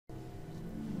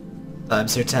I'm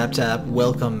Sir Tap Tap.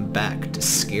 Welcome back to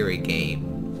Scary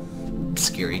Game.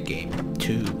 Scary Game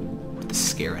 2. The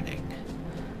Scarening.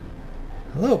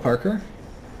 Hello, Parker.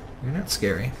 You're not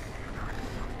scary.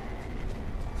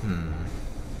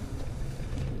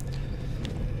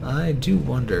 I do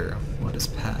wonder what is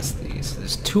past these.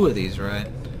 There's 2 of these, right?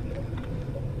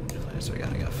 Flares, we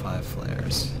gotta get 5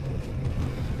 flares.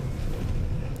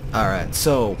 Alright,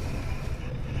 so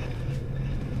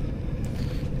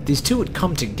these 2 would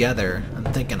come together. I'm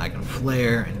thinking I can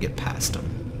flare and get past them.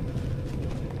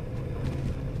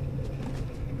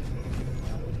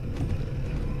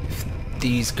 If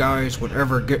these guys would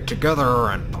ever get together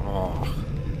and... oh.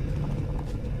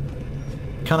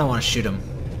 Kinda want to shoot them.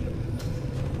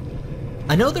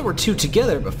 I know there were 2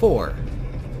 together before.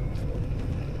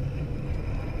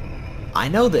 I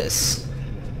know this.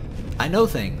 I know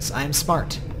things. I am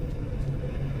smart.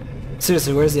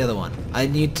 Seriously, where's the other one? I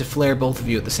need to flare both of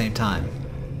you at the same time.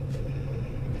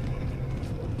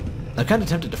 I'm kind of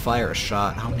tempted to fire a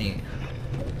shot. How many?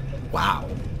 Wow.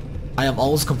 I am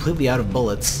almost completely out of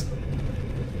bullets.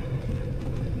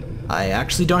 I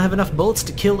actually don't have enough bullets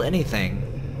to kill anything.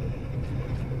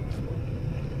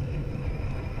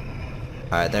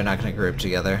 Alright, they're not going to group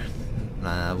together.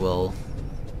 We'll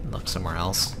look somewhere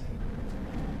else.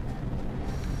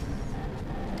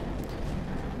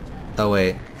 Oh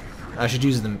wait. I should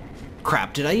use the...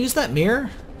 crap, did I use that mirror?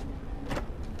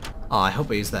 Oh, I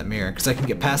hope I used that mirror, because I can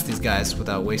get past these guys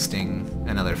without wasting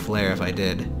another flare if I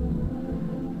did.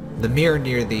 The mirror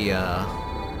near the,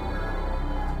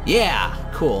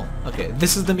 yeah! Cool. Okay,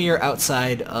 this is the mirror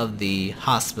outside of the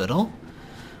hospital,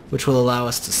 which will allow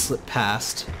us to slip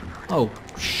past... oh,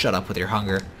 shut up with your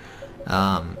hunger.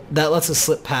 That lets us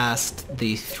slip past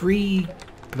the 3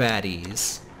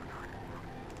 baddies.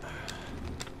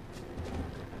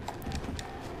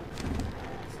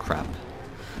 Crap.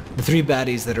 The 3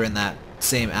 baddies that are in that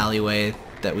same alleyway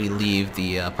that we leave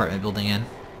the apartment building in.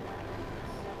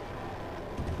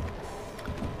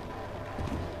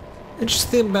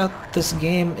 Interesting about this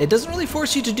game, it doesn't really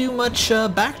force you to do much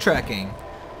backtracking.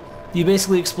 You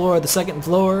basically explore the 2nd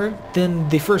floor, then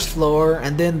the 1st floor,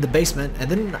 and then the basement, and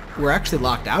then we're actually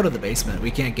locked out of the basement.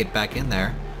 We can't get back in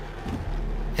there.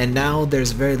 And now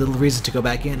there's very little reason to go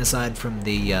back in aside from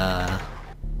the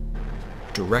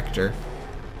director.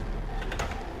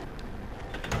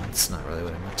 That's not really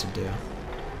what I meant to do.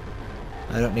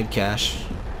 I don't need cash.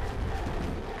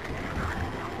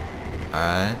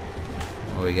 Alright.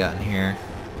 What we got in here?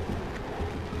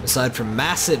 Aside from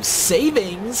massive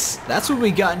savings, that's what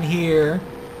we got in here.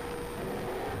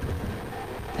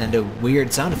 And a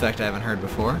weird sound effect I haven't heard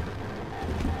before.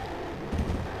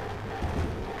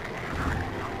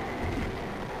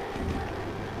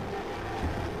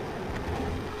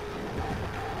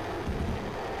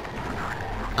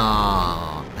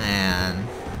 Aw, man.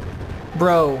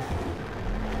 Bro,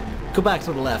 go back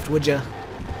to the left, would ya?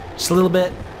 Just a little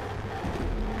bit.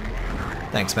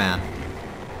 Thanks, man.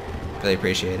 Really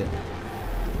appreciate it.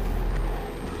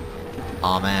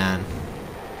 Aw, man.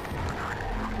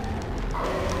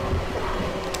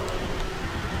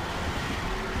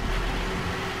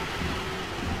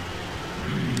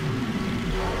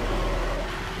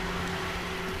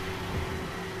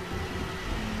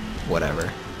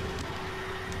 Whatever.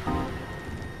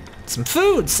 Some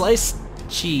food! Sliced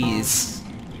cheese.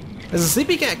 There's a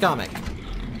Sleepy Cat comic.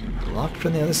 Locked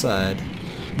from the other side.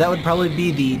 That would probably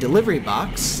be the delivery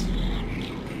box.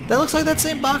 That looks like that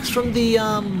same box from the,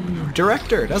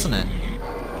 director, doesn't it?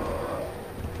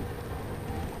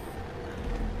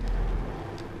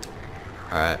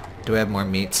 Alright, do we have more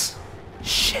meats?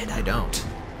 Shit, I don't.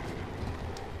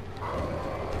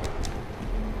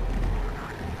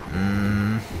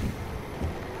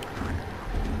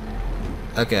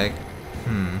 Okay.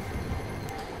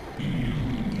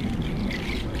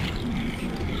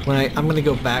 I'm gonna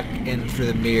go back in through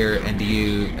the mirror and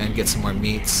get some more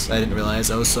meats. I didn't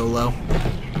realize I was so low.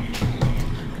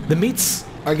 The meats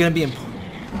are gonna be important.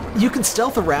 You can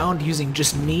stealth around using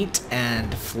just meat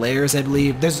and flares, I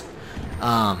believe. There's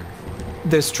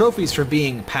trophies for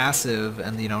being passive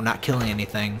and, you know, not killing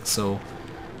anything, so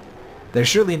there's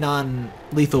surely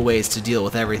non-lethal ways to deal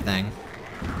with everything.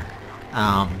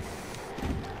 I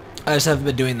just haven't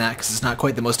been doing that because it's not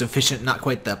quite the most efficient, not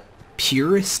quite the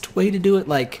purest way to do it.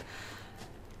 Like,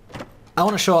 I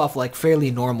want to show off like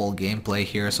fairly normal gameplay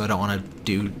here, so I don't want to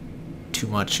do too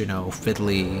much, you know,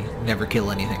 fiddly, never kill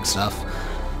anything stuff.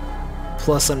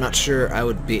 Plus, I'm not sure I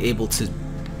would be able to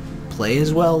play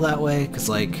as well that way, because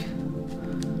like,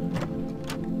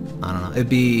 I don't know, it'd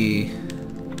be,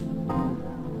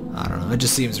 I don't know, it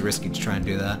just seems risky to try and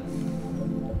do that.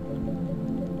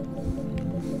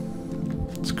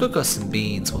 Let's cook us some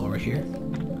beans while we're here.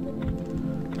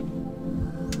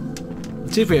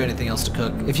 Let's see if we have anything else to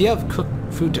cook. If you have cooked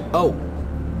food to... Oh!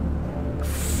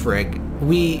 Frig.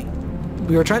 We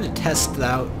were trying to test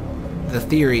out the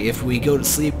theory, if we go to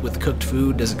sleep with cooked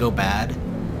food, does it go bad?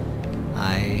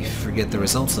 I forget the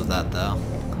results of that, though.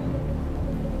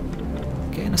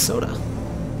 Okay, and a soda.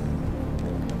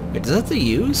 Wait, does that have to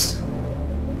use?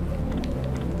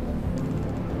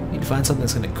 Need to find something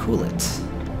that's gonna cool it.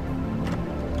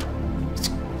 Let's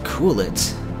cool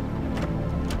it.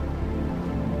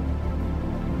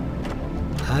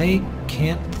 I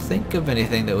can't think of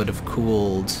anything that would have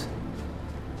cooled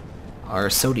our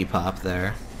sody pop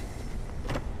there.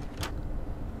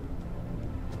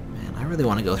 Man, I really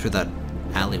want to go through that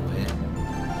alleyway.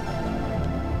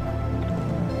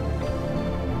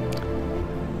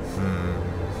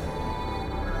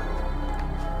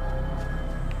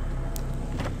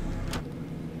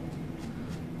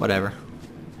 Whatever.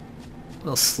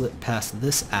 We'll slip past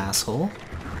this asshole.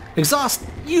 Exhaust!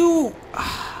 You!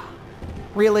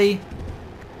 Really?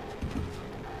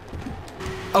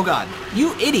 Oh god,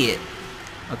 you idiot!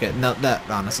 Okay, no, that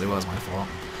honestly was my fault.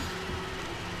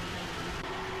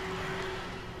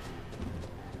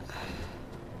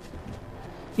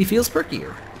 He feels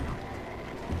perkier.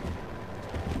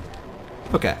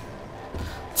 Okay.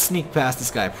 Let's sneak past this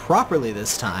guy properly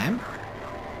this time.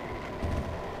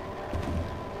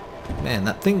 Man,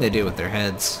 that thing they do with their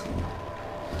heads.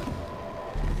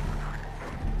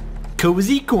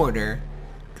 Cozy corner.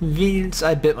 Convenience.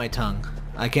 I bit my tongue.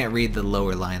 I can't read the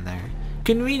lower line there.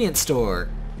 Convenience store.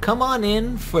 Come on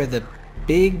in for the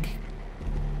big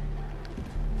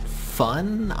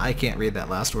fun. I can't read that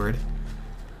last word.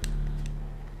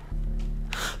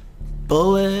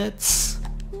 Bullets.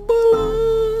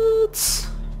 Bullets.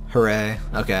 Hooray.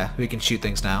 Okay, we can shoot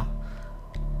things now.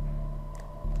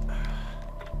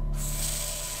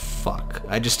 Fuck.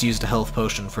 I just used a health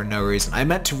potion for no reason. I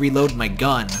meant to reload my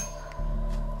gun.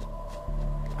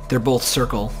 They're both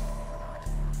circle.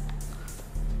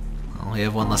 Well, we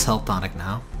have one less health tonic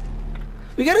now.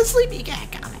 We got a sleepy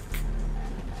cat comic.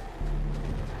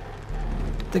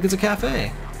 I think it's a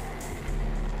cafe.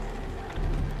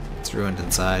 It's ruined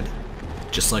inside.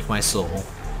 Just like my soul.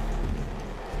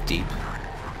 Deep.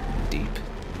 Deep.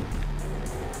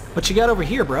 What you got over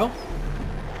here, bro?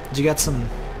 You got some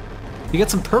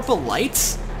purple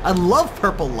lights? I love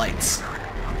purple lights.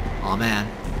 Aw, man.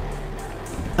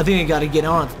 I think I gotta get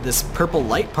on this purple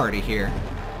light party here.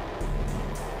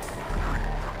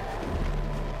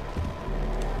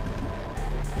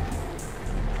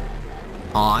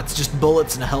 Aw, it's just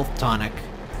bullets and a health tonic.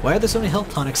 Why are there so many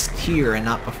health tonics here and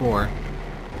not before?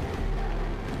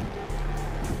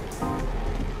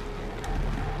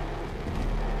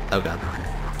 Oh god.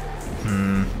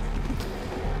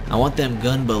 I want them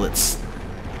gun bullets.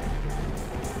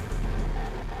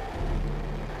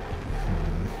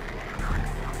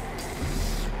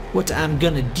 What I'm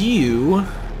gonna do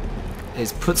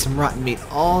is put some rotten meat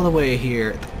all the way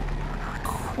here at the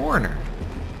corner.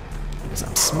 Because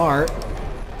I'm smart.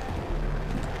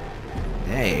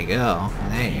 There you go.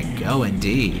 There you go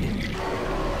indeed.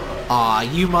 Aw,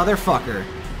 you motherfucker.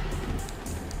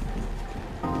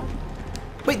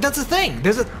 Wait, that's a thing!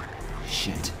 There's a...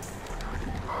 Shit.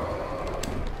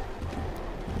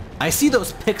 I see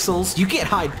those pixels. You can't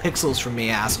hide pixels from me,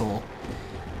 asshole.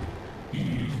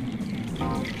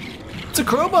 It's a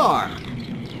crowbar!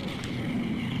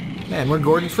 Man, we're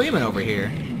Gordon Freeman over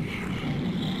here.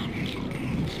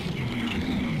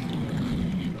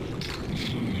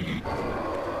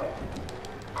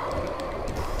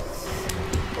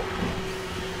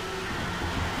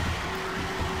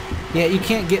 Yeah, you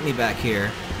can't get me back here.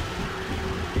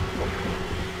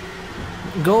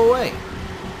 Go away.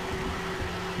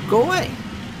 Go away.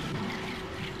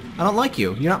 I don't like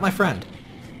you. You're not my friend.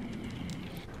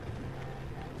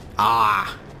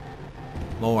 Ah!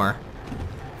 More.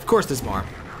 Of course there's more.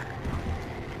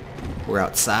 We're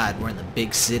outside. We're in the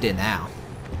big city now.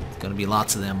 There's gonna be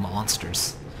lots of them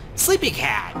monsters. Sleepy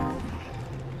Cat!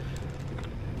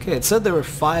 Okay, it said there were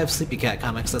 5 Sleepy Cat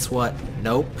comics. That's what?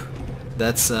 Nope.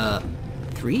 That's,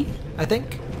 3, I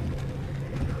think?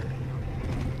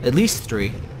 At least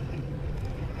 3.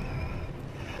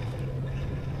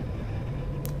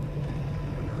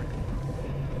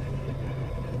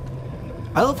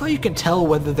 I love how you can tell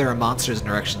whether there are monsters in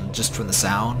direction just from the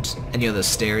sound, and you know, the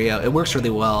stereo. It works really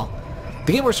well.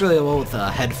 The game works really well with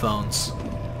headphones.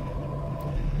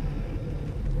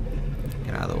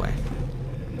 Get out of the way.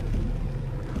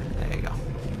 There you go.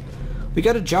 We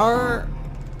got a jar...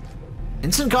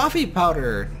 Instant coffee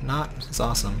powder! Not as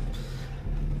awesome.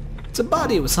 It's a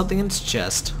body with something in its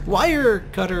chest. Wire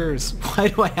cutters! Why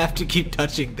do I have to keep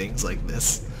touching things like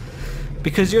this?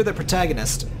 Because you're the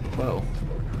protagonist. Whoa.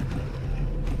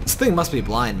 This thing must be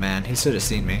blind, man. He should have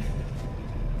seen me.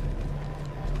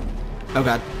 Oh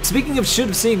god. Speaking of should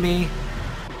have seen me...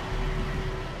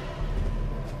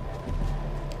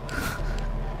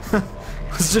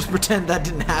 Let's just pretend that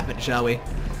didn't happen, shall we?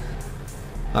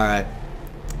 Alright.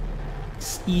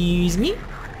 Excuse me?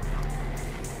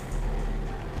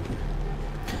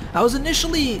 I was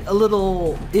initially a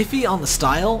little iffy on the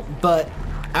style, but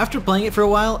after playing it for a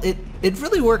while, it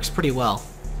really works pretty well.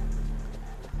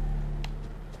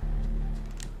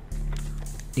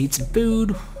 Need some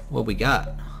food. What we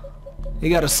got? We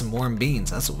got us some warm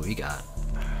beans. That's what we got.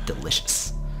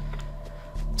 Delicious.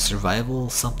 Survival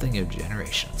something of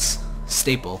generations.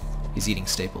 Staple. He's eating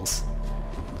staples.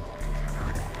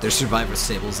 They're survivor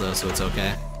staples though, so it's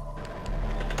okay.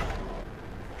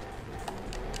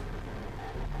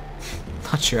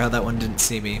 Not sure how that one didn't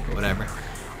see me, but whatever.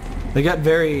 They got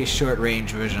very short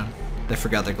range vision. They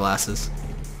forgot their glasses.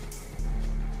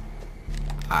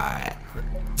 Alright,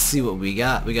 let's see what we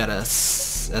got. We got a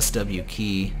SW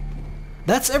key.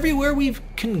 That's everywhere we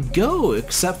can go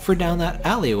except for down that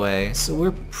alleyway, so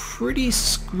we're pretty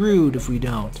screwed if we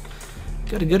don't.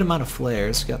 Got a good amount of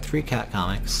flares. Got 3 cat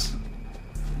comics.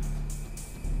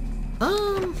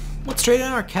 Let's trade in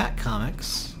our cat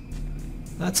comics.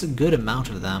 That's a good amount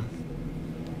of them.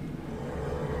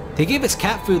 They gave us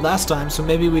cat food last time, so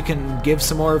maybe we can give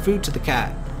some more food to the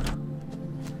cat.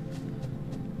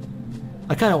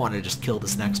 I kind of want to just kill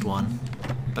this next one,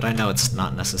 but I know it's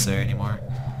not necessary anymore.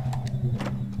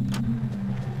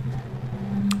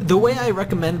 The way I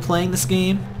recommend playing this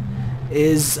game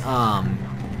is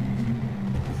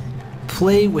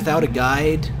play without a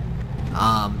guide.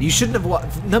 You shouldn't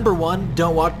have number one,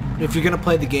 don't watch if you're gonna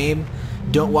play the game.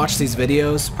 Don't watch these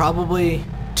videos. Probably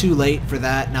too late for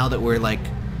that now that we're like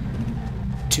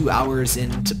 2 hours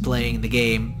into playing the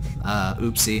game.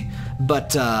 Oopsie.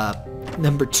 But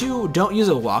number two, don't use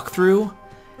a walkthrough.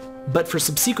 But for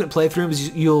subsequent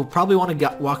playthroughs, you'll probably want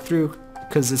to walk through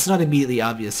because it's not immediately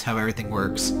obvious how everything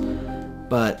works.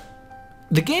 But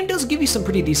the game does give you some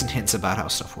pretty decent hints about how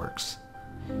stuff works.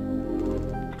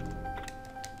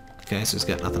 Okay, so he's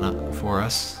got nothing up for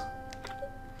us.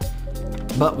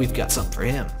 But we've got something for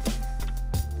him.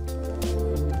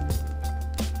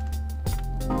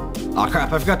 Aw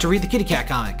crap, I forgot to read the kitty cat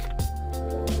comic.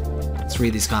 Let's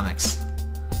read these comics.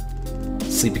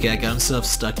 Sleepy cat got himself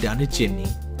stuck down a chimney.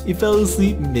 He fell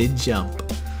asleep mid-jump.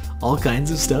 All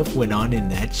kinds of stuff went on in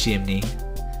that chimney.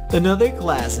 Another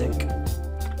classic.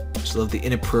 Just love the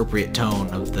inappropriate tone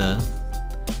of the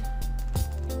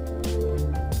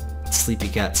Sleepy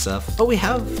Cat stuff. Oh, we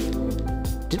have...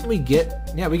 Didn't we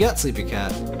get... Yeah, we got Sleepy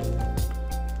Cat.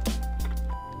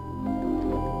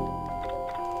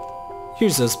 You're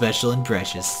so special and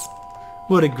precious.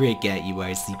 What a great cat you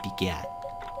are, Sleepy Cat.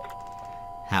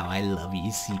 How I love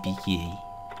you, Sleepy Kitty.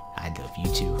 I love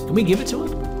you too. Can we give it to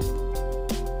him?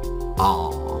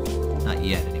 Aw, not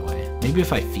yet anyway. Maybe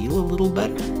if I feel a little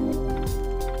better?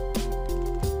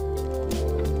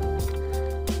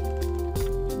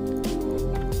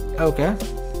 Okay.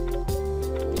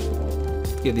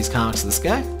 Give these comics to this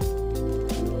guy.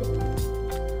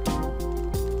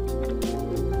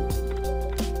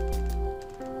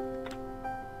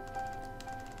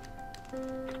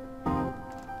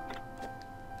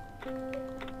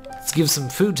 Let's give some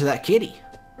food to that kitty.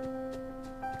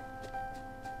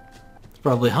 It's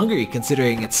probably hungry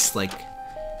considering it's like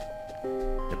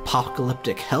an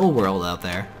apocalyptic hell world out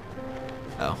there.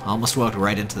 Oh, I almost walked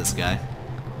right into this guy.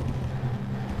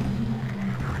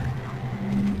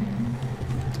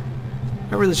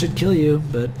 I really should kill you,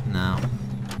 but no.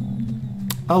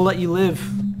 I'll let you live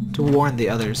to warn the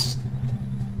others.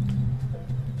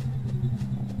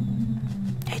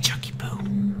 Hey, Chucky Boo.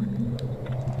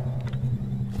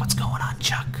 What's going on,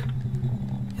 Chuck?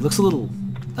 He looks a little...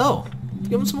 Oh,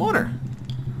 give him some water.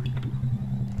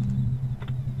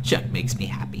 Chuck makes me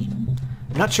happy.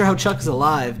 I'm not sure how Chuck is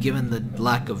alive, given the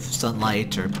lack of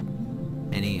sunlight or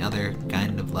any other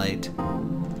kind of light.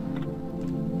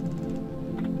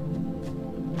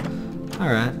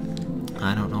 Alright.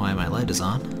 I don't know why my light is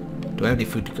on. Do I have any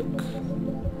food to cook?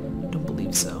 Don't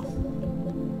believe so.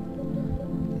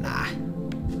 Nah.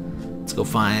 Let's go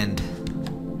find...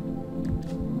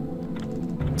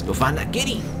 Let's go find that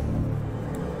kitty!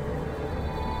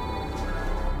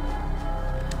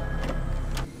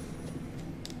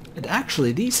 And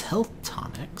actually, these health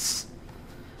tonics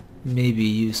may be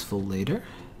useful later.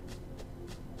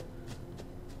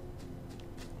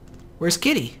 Where's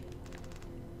Kitty?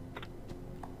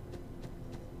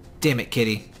 Damn it,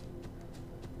 Kitty.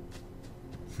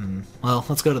 Well,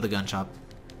 let's go to the gun shop.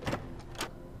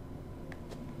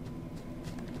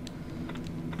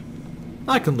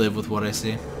 I can live with what I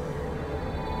see.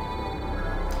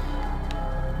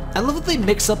 I love that they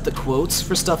mix up the quotes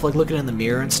for stuff like looking in the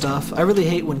mirror and stuff. I really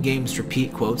hate when games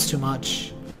repeat quotes too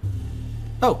much.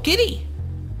 Oh, kitty!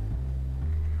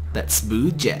 That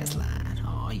smooth jazz line.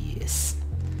 Oh, yes.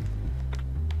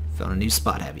 Found a new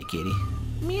spot, have you, kitty?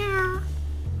 Meow.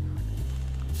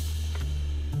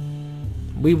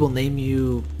 We will name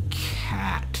you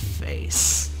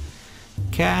Catface.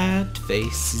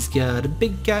 Catface, he's got a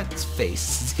big cat's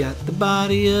face. He's got the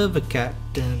body of a cat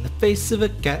and the face of a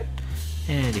cat.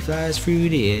 And he flies through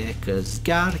the air cause he's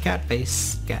got a cat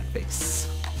face. Cat face.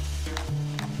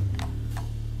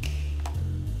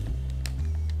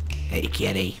 Hey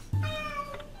kitty.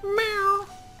 Meow.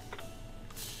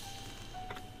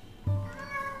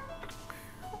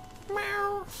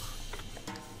 Meow.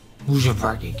 Who's your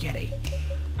barking kitty?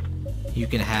 You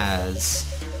can has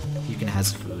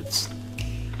foods.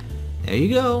 There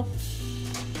you go.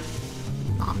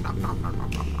 Nom nom nom nom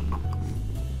nom nom nom nom.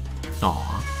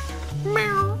 Aww.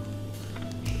 Meow.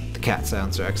 The cat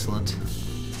sounds are excellent.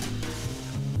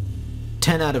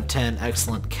 10 out of 10,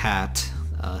 excellent cat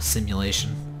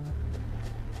simulation.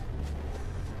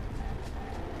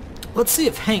 Let's see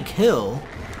if Hank Hill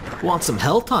wants some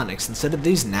health tonics instead of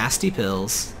these nasty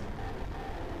pills.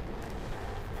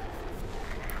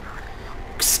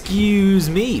 Excuse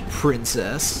me,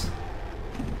 princess.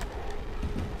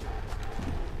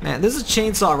 Man, there's a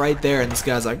chainsaw right there, and this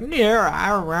guy's like, yeah,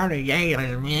 I around a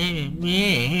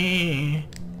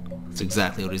That's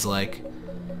exactly what he's like.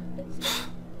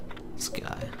 This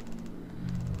guy.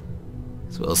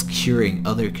 As well as curing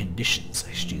other conditions,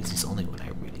 I should use this only when I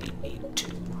really need to.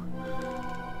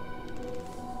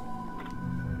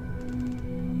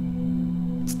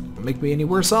 It's not gonna make me any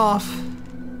worse off.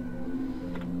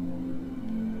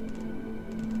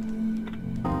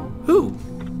 Ooh,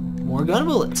 more gun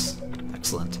bullets.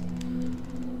 Excellent.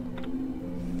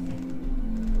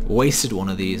 Wasted one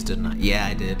of these, didn't I? Yeah,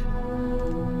 I did.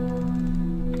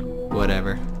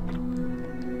 Whatever.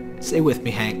 Stay with me,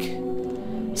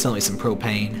 Hank. Sell me some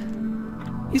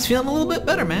propane. He's feeling a little bit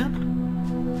better,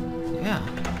 man. Yeah.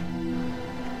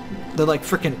 They're like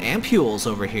frickin' ampules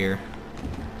over here.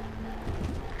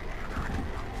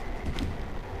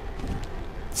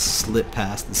 Slip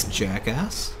past this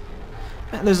jackass.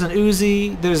 Man, there's an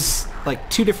Uzi, there's like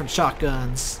 2 different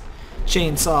shotguns,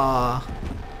 chainsaw,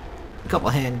 a couple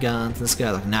handguns, and this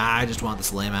guy's like, nah, I just want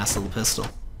this lame ass little pistol.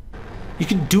 You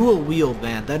can dual wield,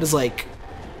 man, that is like...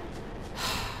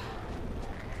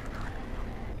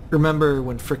 Remember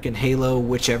when frickin' Halo,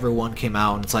 whichever one came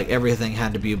out, and it's like everything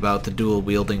had to be about the dual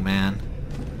wielding, man.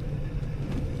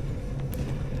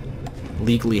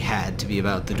 Legally had to be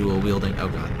about the dual wielding, oh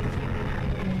god.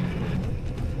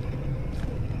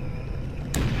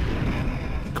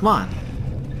 Come on.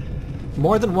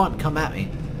 More than one, come at me.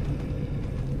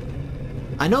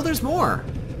 I know there's more.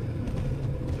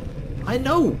 I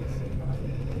know.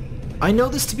 I know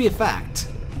this to be a fact.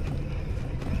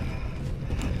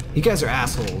 You guys are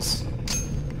assholes.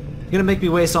 You're gonna make me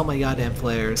waste all my goddamn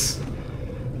flares.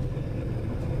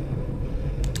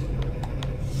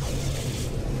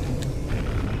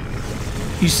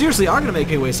 You seriously are gonna make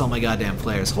me waste all my goddamn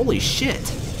flares. Holy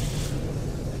shit.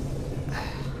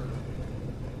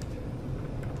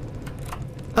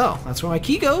 Oh, that's where my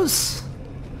key goes.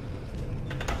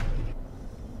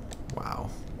 Wow.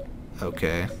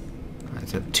 Okay. I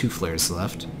have 2 flares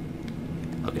left.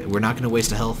 Okay, we're not going to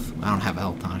waste a health. I don't have a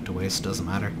health tonic to waste, doesn't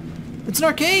matter. It's an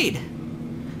arcade!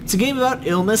 It's a game about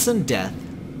illness and death.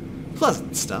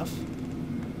 Pleasant stuff.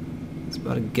 It's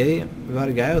about a guy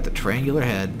with a triangular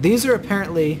head. These are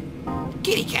apparently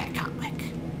kitty cat comic.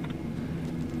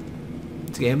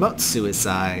 It's a game about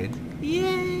suicide.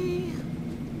 Yay!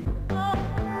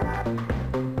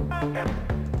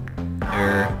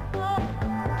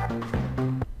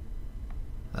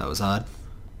 That was odd.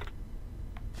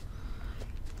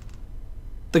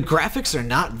 The graphics are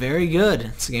not very good.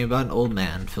 It's a game about an old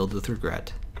man filled with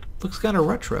regret. Looks kind of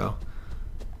retro.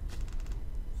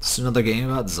 It's another game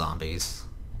about zombies.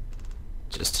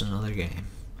 Just another game.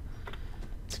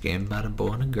 It's a game about a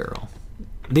boy and a girl.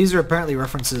 These are apparently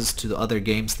references to the other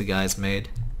games the guys made.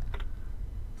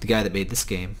 The guy that made this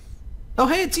game. Oh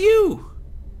hey, it's you!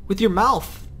 With your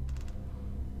mouth.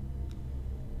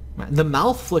 The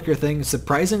mouth flicker thing is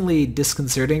surprisingly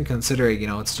disconcerting considering, you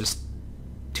know, it's just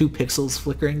 2 pixels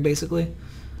flickering basically.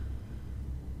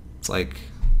 It's like,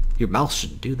 your mouth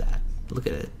shouldn't do that. Look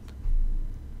at it.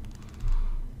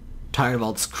 Tired of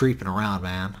all this creeping around,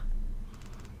 man.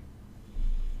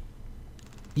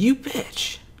 You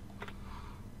bitch.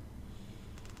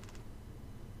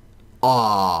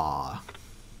 Aw.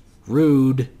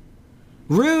 Rude.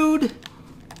 Rude!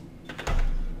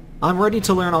 I'm ready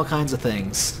to learn all kinds of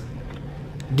things.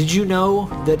 Did you know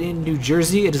that in New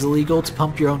Jersey it is illegal to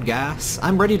pump your own gas?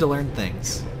 I'm ready to learn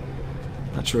things.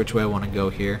 Not sure which way I want to go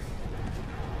here.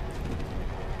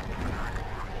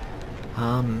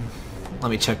 Let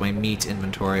me check my meat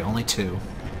inventory. Only 2.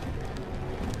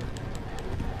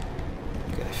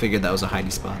 Okay, I figured that was a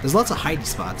hidey spot. There's lots of hidey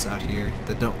spots out here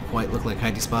that don't quite look like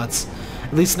hidey spots.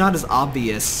 At least not as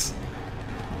obvious.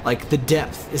 Like, the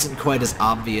depth isn't quite as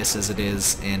obvious as it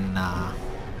is in,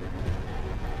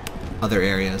 other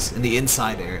areas. In the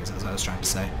inside areas, as I was trying to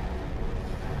say.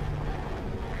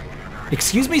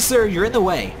 Excuse me, sir, you're in the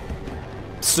way.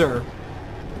 Sir.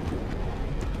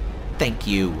 Thank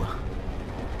you.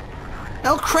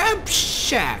 El Crab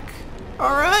Shack!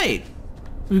 Alright!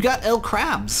 We've got El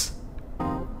Crabs.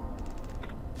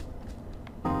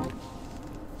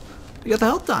 We got the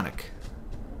health tonic.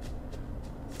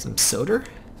 Some soda?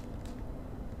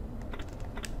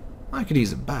 I could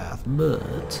use a bath,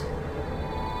 but...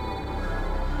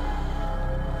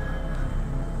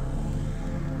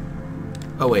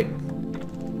 Oh, wait.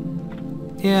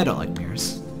 Yeah, I don't like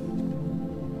mirrors.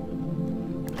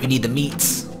 We need the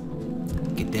meats.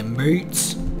 Get them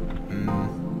meats.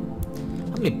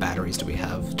 How many batteries do we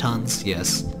have? Tons?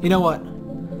 Yes. You know what?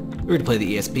 We're gonna play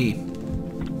the ESP.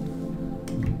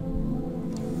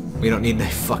 We don't need any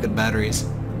fucking batteries.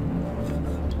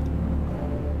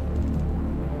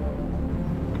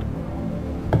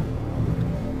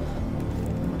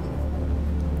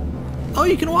 Oh,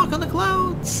 you can walk on the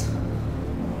clouds!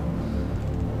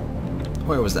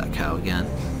 Where was that cow again?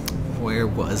 Where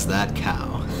was that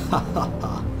cow? Ha ha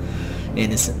ha.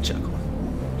 Innocent chuckle.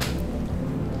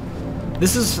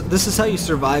 This is how you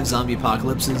survive zombie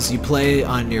apocalypses. You play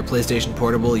on your PlayStation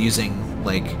Portable using,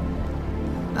 like,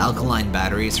 alkaline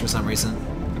batteries for some reason.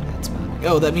 That's bad.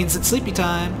 Oh, that means it's sleepy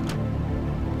time!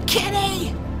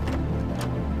 Kitty!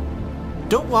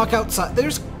 Don't walk outside.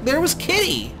 There was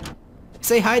Kitty!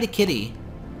 Say hi to Kitty.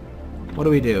 What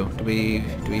do? Do we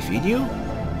feed you?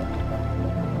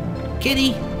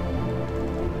 Kitty!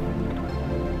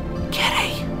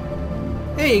 Kitty!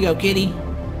 There you go, Kitty.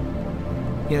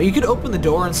 You know, you could open the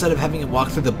door instead of having him walk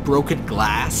through the broken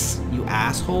glass, you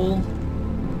asshole.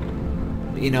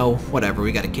 But, you know, whatever,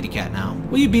 we got a kitty cat now.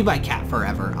 Will you be my cat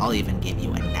forever? I'll even give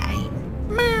you a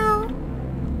name. Meow.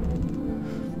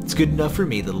 It's good enough for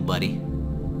me, little buddy.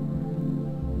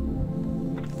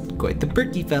 Quite the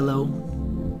perky fellow.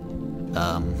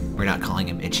 We're not calling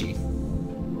him Itchy.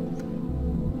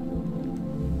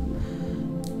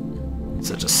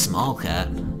 Such a small cat.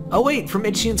 Oh wait, from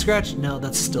Itchy and Scratch? No,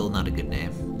 that's still not a good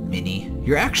name. Minnie.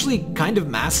 You're actually kind of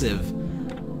massive.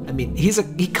 I mean,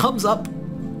 he comes up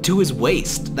to his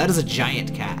waist. That is a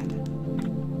giant cat.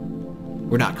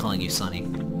 We're not calling you Sunny.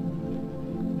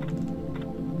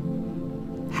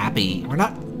 Happy. We're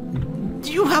not...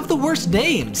 You have the worst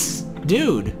names,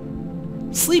 dude.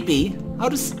 Sleepy? How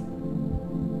does...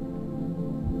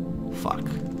 Fuck.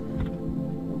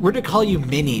 We're gonna call you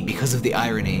Minnie because of the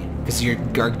irony. Because you're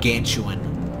gargantuan.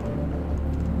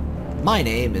 My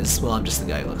name is... Well, I'm just the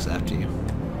guy who looks after you.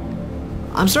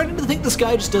 I'm starting to think this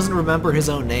guy just doesn't remember his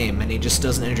own name, and he just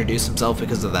doesn't introduce himself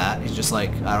because of that. He's just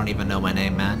like, I don't even know my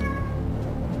name, man.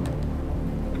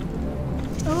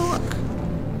 Oh,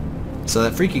 look. So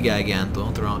that freaky guy again, the one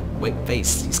with the wrong... Wait,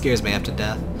 face. He scares me half to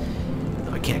death.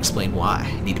 I can't explain why.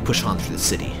 I need to push on through the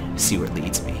city, see where it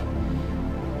leads me.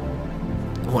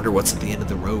 I wonder what's at the end of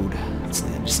the road. It's the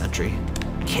end of Sentry.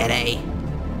 Kitty!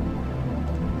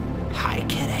 Hi,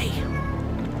 Kitty.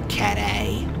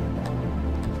 Kitty!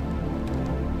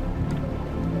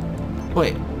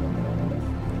 Wait.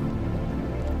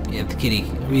 Yeah, the kitty.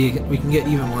 We can get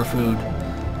even more food.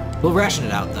 We'll ration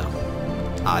it out, though.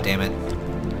 Ah, damn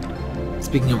it.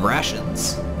 Speaking of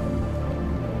rations...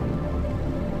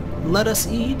 Let us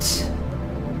eat.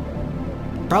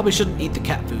 Probably shouldn't eat the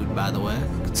cat food, by the way,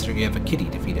 considering you have a kitty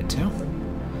to feed it to.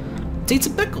 Let's eat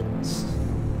some pickles.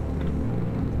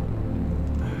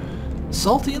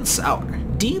 Salty and sour.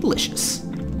 Delicious.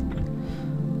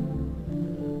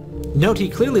 Note he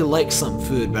clearly likes some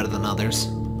food better than others.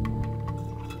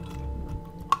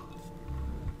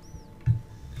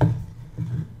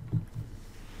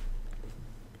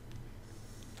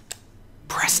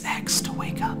 Press X to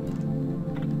wake up.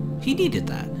 He needed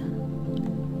that.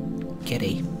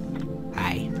 Kitty.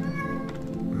 Hi.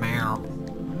 Meow.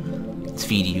 Let's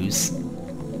feed yous.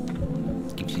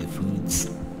 Gives you the foods.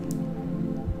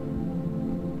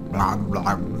 Blah,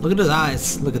 blah. Look at his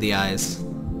eyes. Look at the eyes.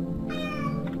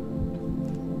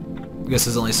 I guess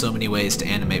there's only so many ways to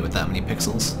animate with that many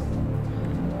pixels.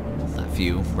 That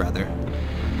you, rather.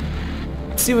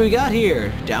 Let's see what we got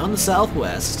here. Down the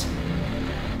southwest.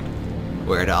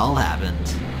 Where it all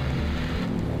happened.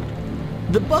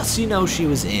 The bus you know she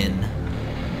was in.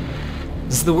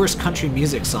 This is the worst country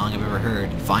music song I've ever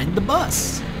heard. Find the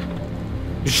bus.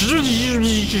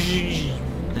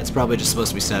 That's probably just supposed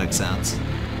to be static sounds.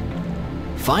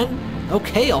 Find...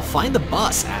 Okay, I'll find the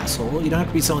bus, asshole. You don't have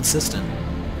to be so insistent.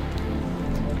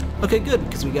 Okay, good,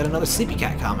 because we got another Sleepy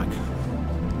Cat comic.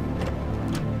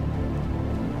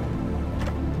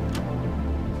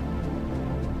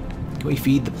 Can we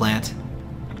feed the plant?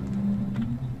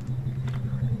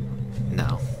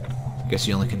 No. Guess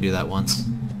you only can do that once.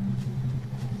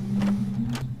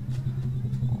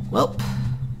 Well,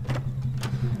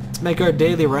 let's make our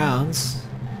daily rounds.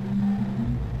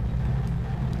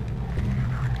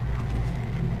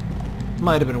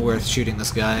 Might have been worth shooting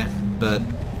this guy, but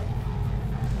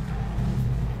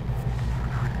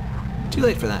too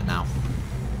late for that now.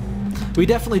 We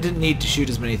definitely didn't need to shoot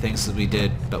as many things as we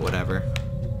did, but whatever.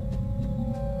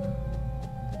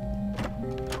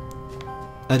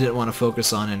 I didn't want to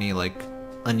focus on any, like,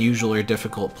 unusual or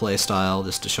difficult playstyle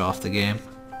just to show off the game.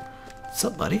 What's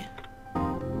up, buddy?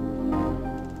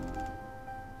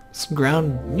 Some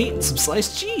ground meat and some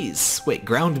sliced cheese. Wait,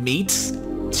 ground meat?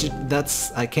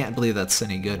 That's... I can't believe that's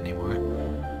any good anymore.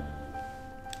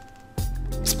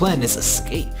 His plan is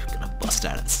escape. Gonna bust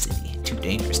out of the city. Too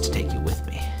dangerous to take you with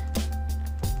me.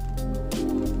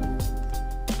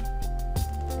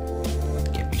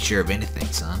 Can't be sure of anything,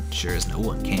 son. Sure as no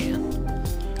one can.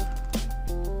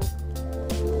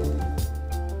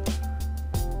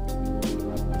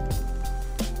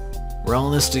 We're all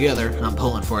in this together. I'm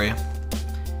pulling for you.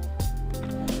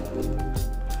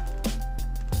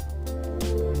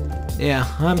 Yeah,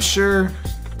 I'm sure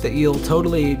that you'll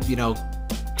totally, you know,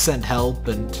 send help,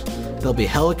 and there'll be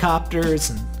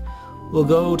helicopters, and we'll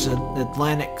go to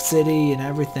Atlantic City and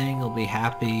everything. We'll be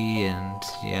happy, and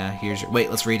yeah, here's your...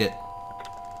 Wait, let's read it.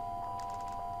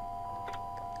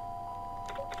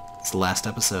 It's the last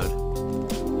episode.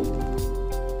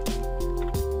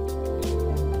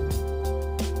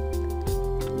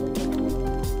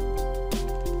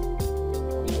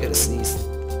 Gotta sneeze.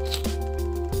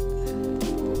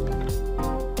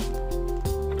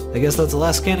 I guess that's the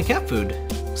last can of cat food.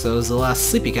 So it was the last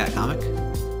Sleepy Cat comic.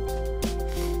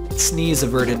 Sneeze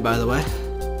averted, by the way.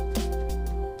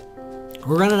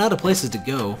 We're running out of places to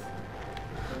go.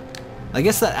 I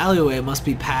guess that alleyway must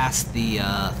be past the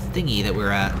thingy that we're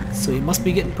at. So we must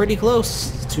be getting pretty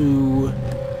close to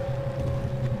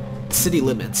city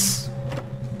limits.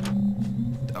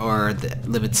 Or the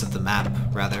limits of the map,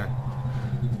 rather.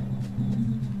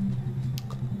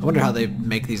 I wonder how they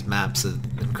make these maps of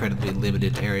incredibly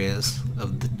limited areas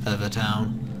of a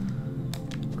town.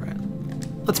 Right.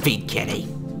 Let's feed Kitty.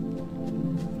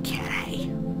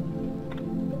 Kitty.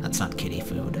 That's not kitty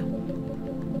food.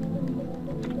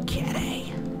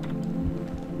 Kitty.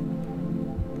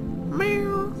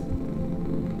 Meow.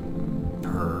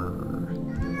 Purr.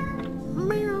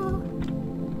 Meow.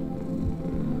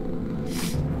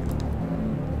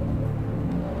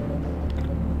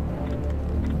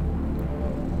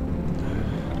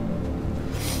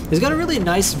 He's got a really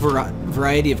nice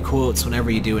variety of quotes whenever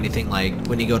you do anything, like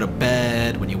when you go to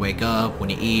bed, when you wake up, when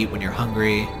you eat, when you're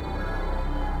hungry.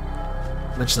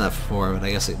 I mentioned that before, but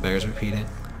I guess it bears repeating.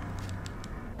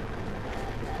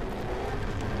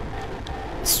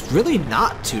 It's really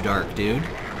not too dark, dude.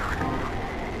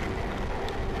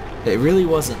 It really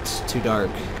wasn't too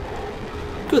dark.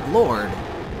 Good lord.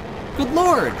 Good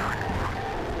lord!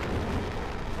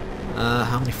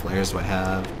 How many flares do I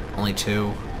have? Only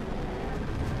 2.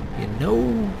 You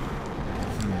know...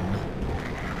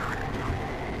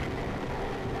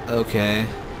 Okay.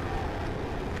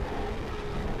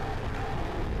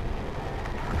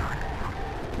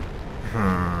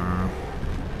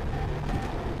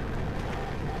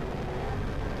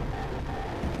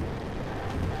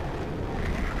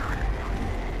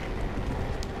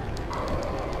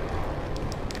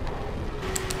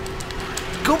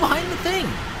 Go behind the thing!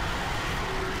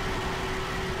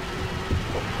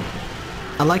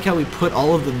 I like how we put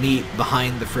all of the meat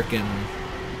behind the frickin'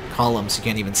 column so you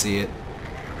can't even see it.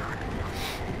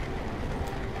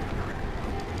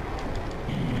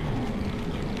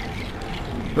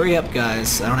 Hurry up,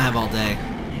 guys. I don't have all day.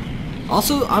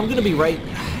 Also, I'm gonna be right...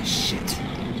 Shit.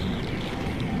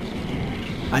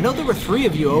 I know there were 3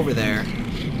 of you over there.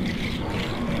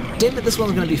 Damn it, this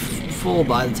one's gonna be full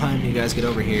by the time you guys get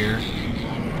over here.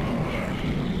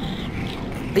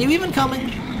 Are you even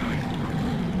coming?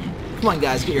 Come on,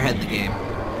 guys, get your head in the game.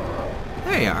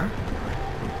 There you are.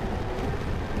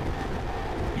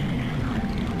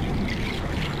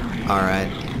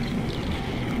 Alright.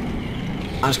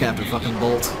 I'm just gonna have to fucking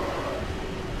bolt.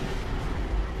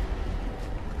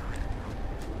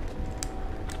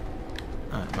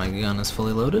 Alright, my gun is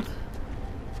fully loaded.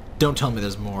 Don't tell me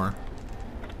there's more.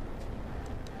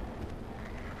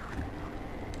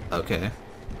 Okay.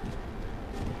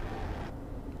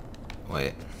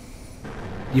 Wait.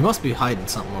 You must be hiding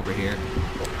something over here.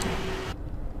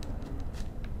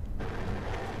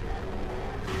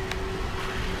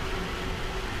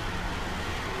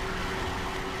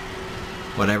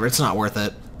 Whatever, it's not worth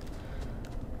it.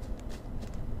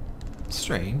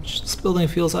 Strange. This building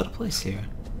feels out of place here.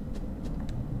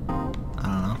 I don't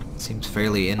know. Seems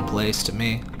fairly in place to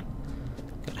me.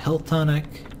 Got a health tonic.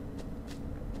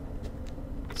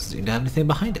 Doesn't seem to have anything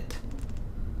behind it.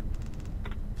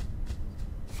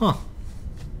 Huh.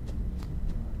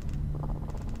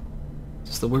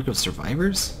 Just the work of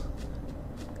survivors?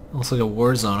 Looks like a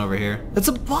war zone over here. It's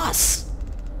a bus!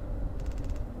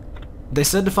 They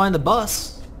said to find the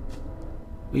bus.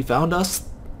 We found us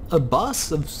a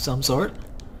bus of some sort.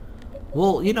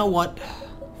 Well, you know what?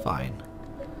 Fine.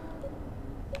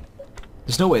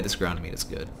 There's no way this ground meat is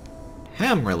good.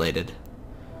 Ham related.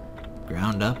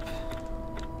 Ground up.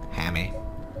 Hammy.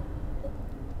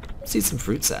 Let's eat some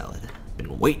fruit salad.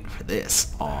 Been waiting for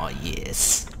this. Aw,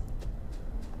 yes.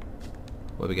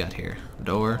 What we got here?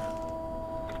 Door.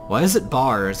 Why is it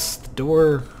bars? The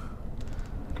door...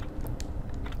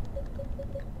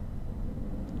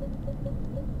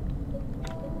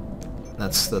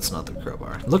 That's not the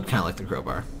crowbar. Looked kind of like the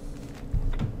crowbar.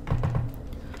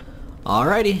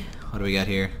 Alrighty. What do we got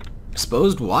here?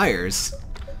 Exposed wires.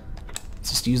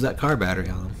 Let's just use that car battery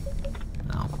on them.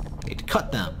 No. Need to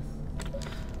cut them.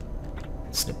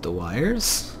 Snip the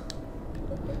wires.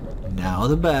 Now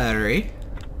the battery.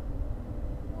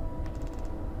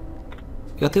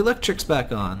 Got the electrics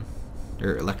back on.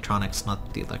 Or electronics,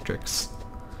 not the electrics.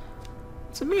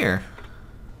 It's a mirror.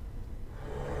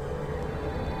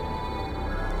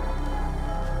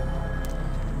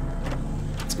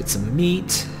 Let's get some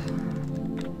meat.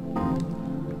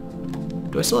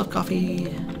 Do I still have coffee?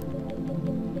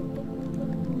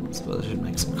 I suppose I should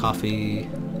make some coffee.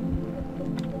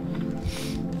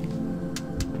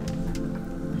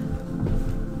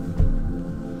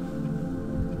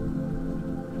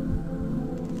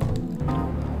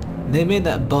 They made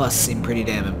that bus seem pretty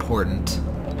damn important.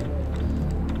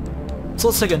 So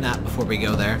let's take a nap before we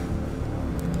go there.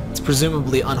 It's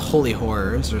presumably unholy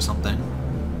horrors or something.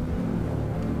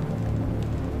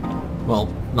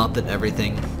 Well, not that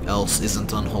everything else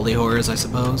isn't unholy horrors, I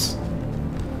suppose.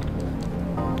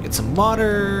 Get some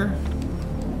water.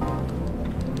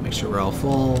 Make sure we're all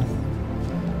full.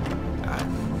 Alright,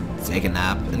 let's take a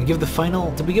nap and give the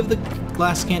final... Did we give the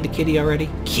glass can to Kitty already?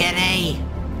 Kitty!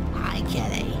 Hi,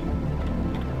 Kitty.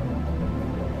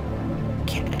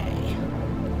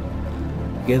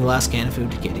 Give the last can of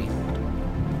food to Kitty.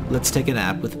 Let's take a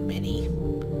nap with Minnie.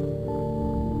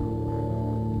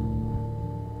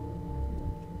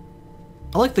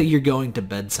 I like the "you're going to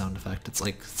bed" sound effect. It's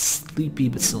like sleepy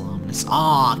but still ominous.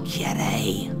 Aw,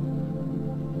 Kitty!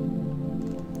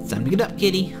 It's time to get up,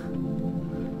 Kitty.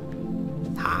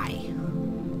 Hi.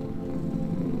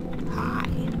 Hi.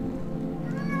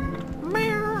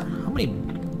 Meow. How many...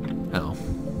 Oh.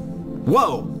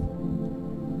 Whoa!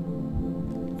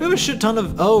 We have a shit ton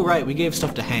of... Oh, right, we gave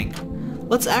stuff to Hank.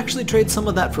 Let's actually trade some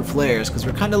of that for flares, because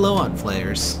we're kind of low on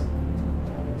flares.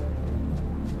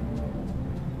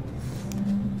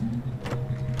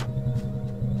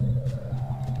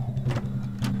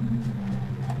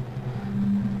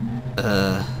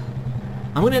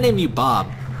 I'm gonna name you Bob.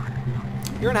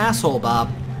 You're an asshole,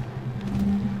 Bob.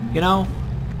 You know?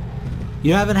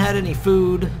 You haven't had any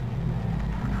food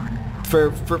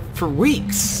for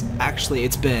weeks, actually,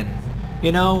 it's been.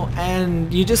 You know,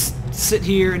 and you just sit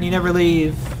here and you never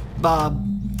leave. Bob,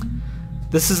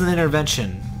 this is an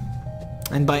intervention.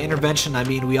 And by intervention, I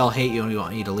mean we all hate you and we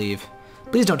want you to leave.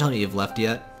 Please don't tell me you've left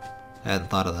yet. I hadn't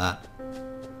thought of that.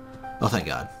 Oh, thank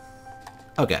God.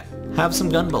 Okay, have some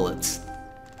gun bullets.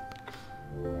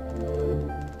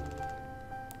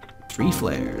 3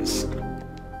 flares.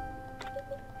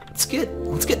 Let's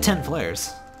get 10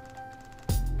 flares.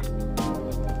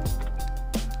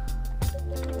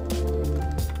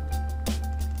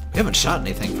 We haven't shot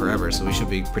anything forever, so we should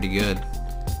be pretty good.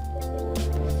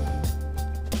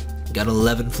 Got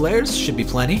 11 flares, should be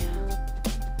plenty.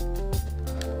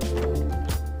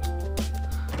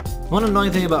 One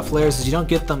annoying thing about flares is you don't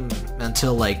get them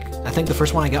until, like, I think the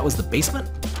first one I got was the basement?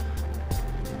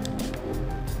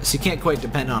 So you can't quite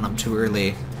depend on them too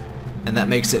early, and that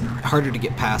makes it harder to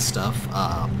get past stuff.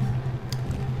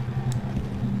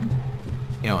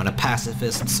 you know, in a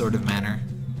pacifist sort of manner.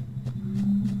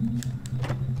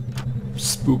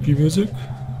 Spooky music.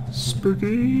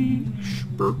 Spooky.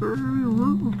 Spooky.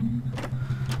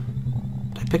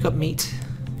 Did I pick up meat?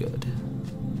 Good.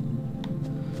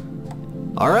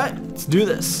 Alright, let's do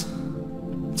this.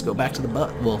 Let's go back to the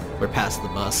bus. Well, we're past the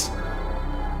bus.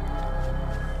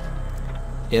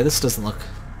 Yeah, this doesn't look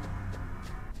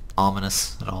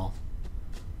ominous at all.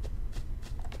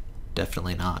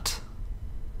 Definitely not.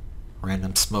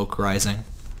 Random smoke rising.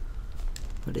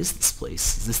 What is this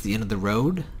place? Is this the end of the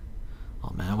road?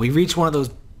 Oh man, we reached one of those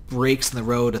breaks in the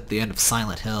road at the end of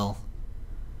Silent Hill.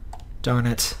 Darn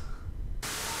it.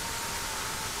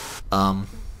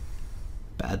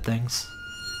 Bad things.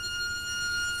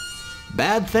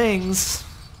 Bad things!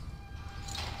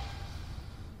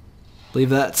 Believe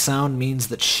that sound means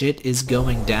that shit is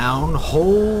going down.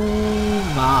 Oh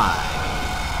my.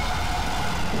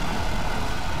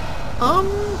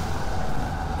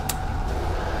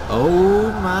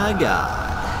 Oh my god.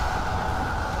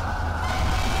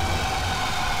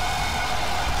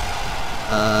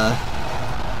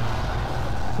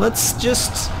 Let's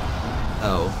just...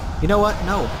 Oh. You know what?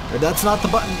 No. That's not the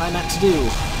button I meant to do.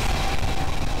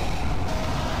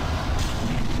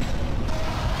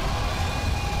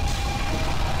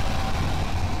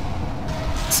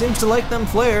 Seems to like them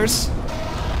flares.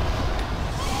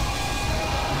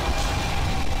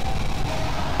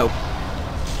 Oh.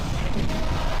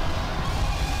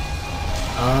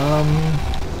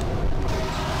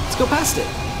 Let's go past it.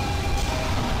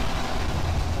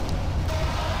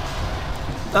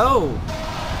 Oh.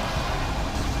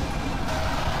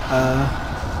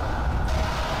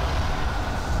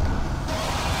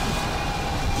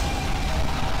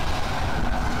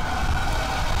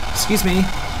 Excuse me.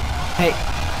 Hey.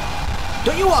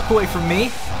 Don't you walk away from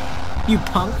me, you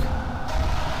punk.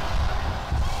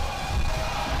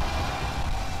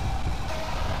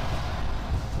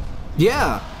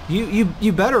 Yeah,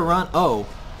 you better run. Oh.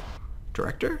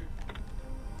 Director?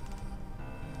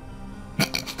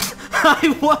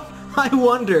 I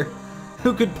wonder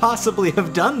who could possibly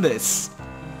have done this.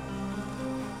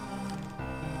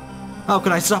 How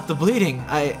can I stop the bleeding?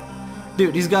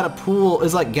 Dude, he's got a pool.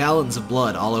 There's like gallons of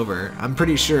blood all over. I'm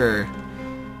pretty sure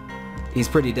he's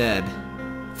pretty dead.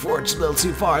 Forged a little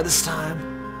too far this time.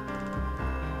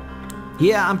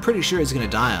 Yeah, I'm pretty sure he's gonna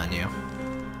die on you.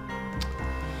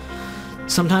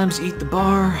 Sometimes you eat the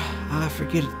bar. I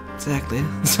forget exactly.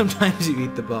 Sometimes you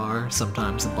eat the bar.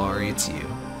 Sometimes the bar eats you.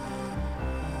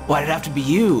 Why did it have to be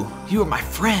you? You were my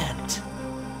friend.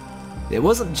 It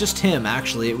wasn't just him,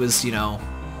 actually. It was, you know,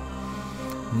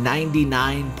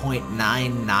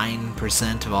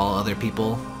 99.99% of all other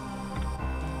people.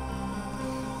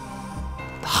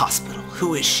 The hospital.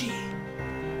 Who is she?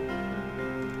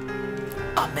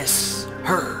 I miss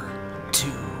her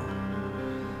too.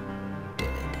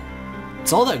 Dead.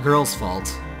 It's all that girl's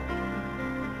fault.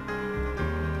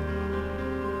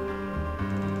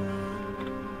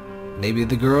 Maybe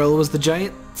the girl was the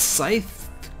giant scythe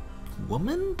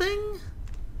woman thing?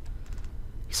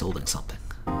 He's holding something.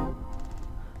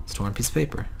 It's a torn piece of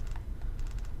paper.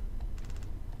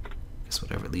 Guess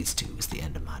whatever it leads to is the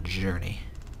end of my journey.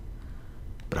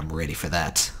 But I'm ready for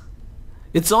that.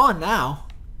 It's on now.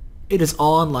 It is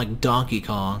on like Donkey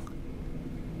Kong.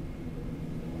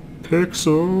 Pixels.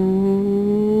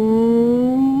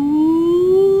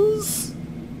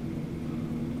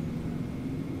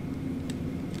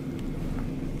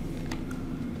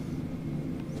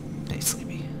 Hey,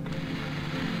 Sleepy.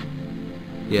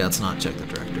 Yeah, let's not check the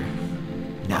director.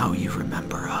 Now you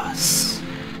remember us.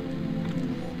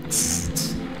 It's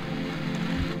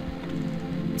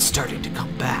starting to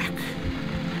come back.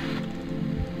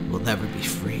 We'll never be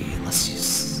free unless you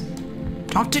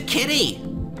talk to Kitty.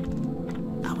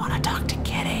 I want to talk to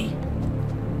Kitty.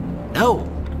 No,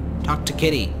 talk to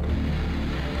Kitty.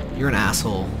 You're an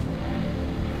asshole.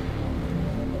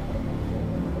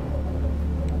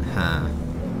 Huh.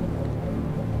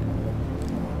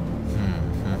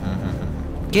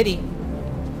 Kitty,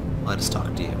 let us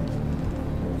talk to you.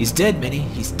 He's dead, Minnie.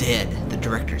 He's dead. The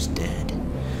director's dead.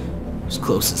 As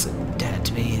close as a dad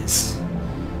to me is.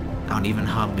 I don't even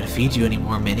know how I'm gonna feed you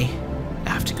anymore, Minnie. I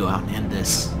have to go out and end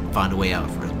this. Find a way out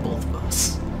for both of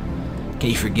us. Can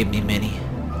you forgive me, Minnie?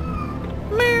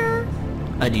 Meow.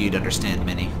 I knew you'd understand,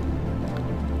 Minnie.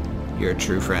 You're a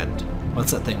true friend.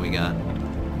 What's that thing we got?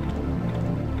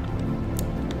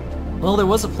 Well, there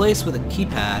was a place with a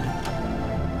keypad.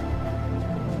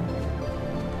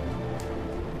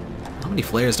 How many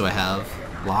flares do I have?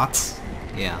 Lots?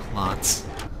 Yeah, lots.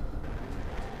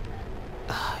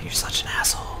 You're such an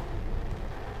asshole.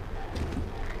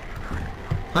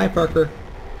 Hi, Parker.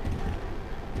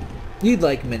 You'd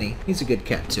like Minnie. He's a good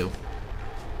cat, too.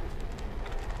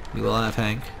 You alive,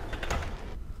 Hank?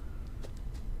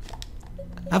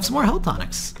 Have some more health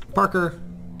tonics. Parker,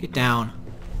 get down.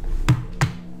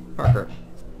 Parker.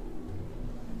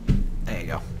 There you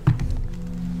go.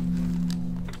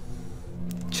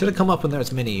 Should have come up when there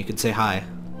was Minnie. You could say hi.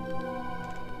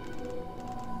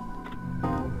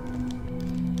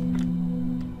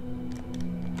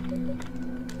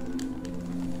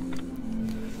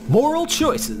 Moral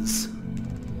choices.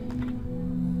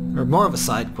 Or more of a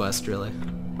side quest, really.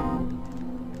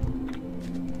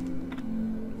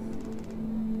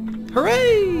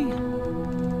 Hooray!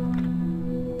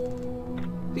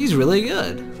 He's really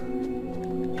good.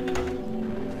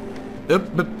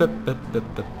 Up, up, up, up,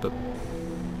 up, up, up.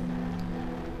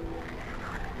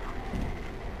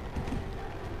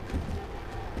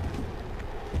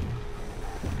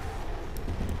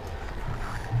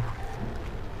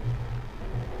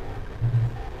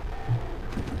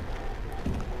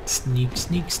 Sneak,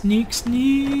 sneak, sneak,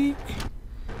 sneak.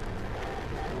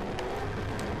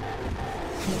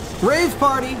 Rave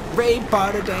party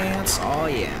dance. Oh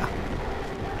yeah.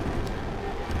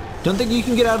 Don't think you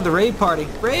can get out of the rave party.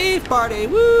 Rave party,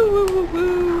 woo, woo, woo,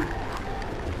 woo.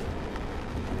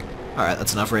 All right,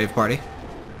 that's enough rave party.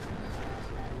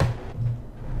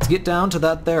 Let's get down to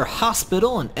that there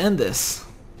hospital and end this.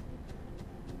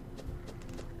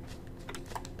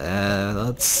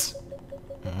 Let's.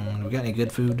 We got any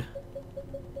good food?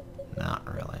 Not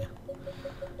really.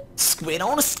 Squid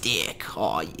on a stick.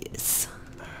 Oh yes.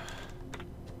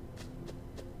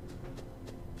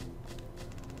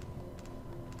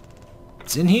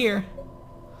 It's in here.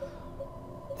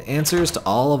 The answers to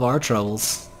all of our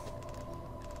troubles.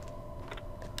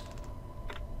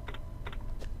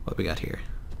 What we got here?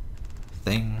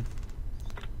 Thing.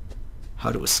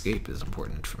 How to escape is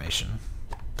important information.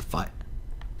 The fire.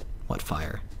 What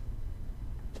fire?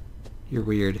 You're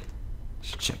weird.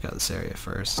 Should check out this area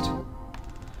first.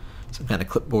 Some kind of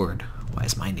clipboard. Why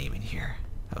is my name in here?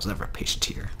 I was never a patient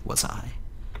here, was I?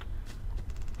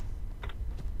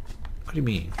 What do you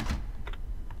mean?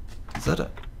 Is that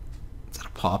a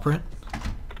paw print?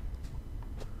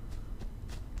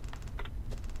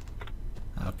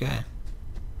 Okay.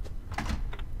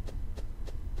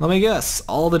 Let me guess.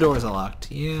 All the doors are locked.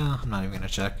 Yeah, I'm not even gonna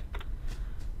check.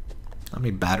 How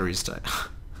many batteries do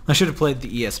I should have played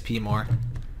the ESP more.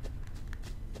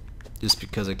 Just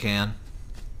because I can.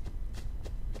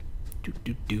 Do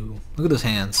do do. Look at those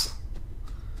hands.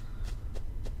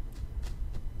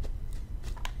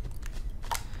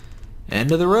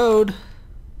 End of the road.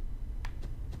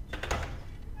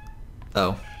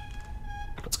 Oh.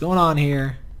 What's going on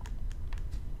here?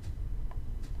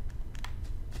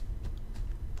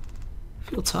 I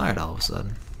feel tired all of a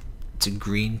sudden. It's a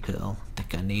green pill. I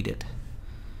think I need it.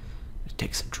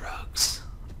 Take some drugs.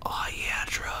 Oh yeah,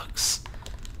 drugs.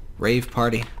 Rave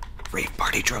party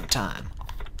drug time.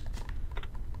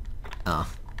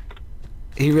 Oh.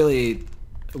 He really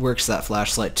works that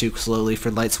flashlight too slowly for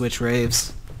light switch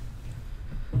raves.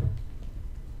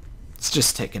 Let's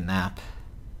just take a nap.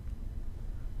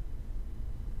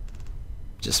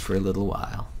 Just for a little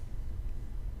while.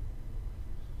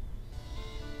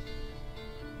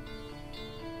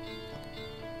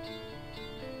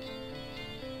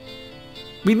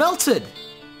 We melted!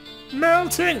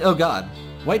 Melting! Oh god.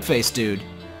 Whiteface dude.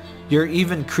 You're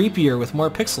even creepier with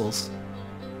more pixels.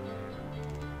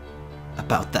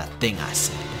 About that thing I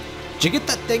said. Did you get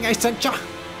that thing I sent ya?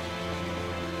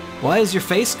 Why is your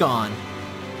face gone?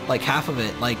 Like half of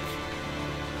it, like...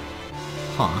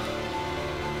 Huh.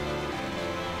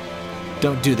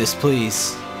 Don't do this,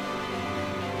 please.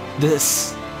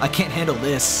 This. I can't handle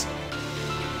this.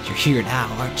 You're here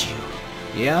now, aren't you?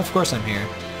 Yeah, of course I'm here.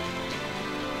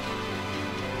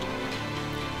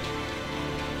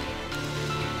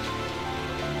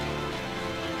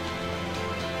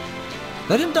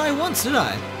 I didn't die once, did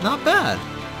I? Not bad.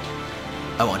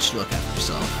 I want you to look after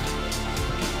yourself.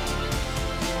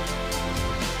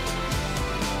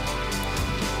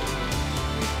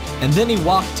 And then he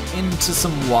walked into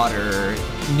some water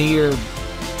near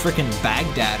frickin'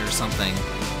 Baghdad or something.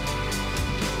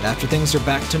 After things are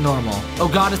back to normal. Oh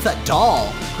god, it's that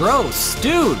doll! Gross!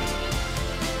 Dude!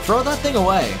 Throw that thing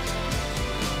away.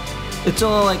 It's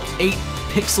only like 8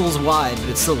 pixels wide, but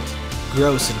it's still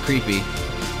gross and creepy.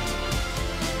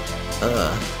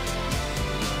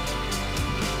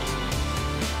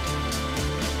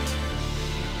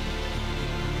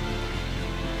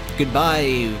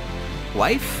 Goodbye,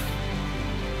 wife?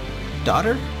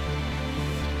 Daughter?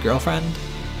 Girlfriend?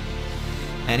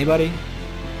 Anybody?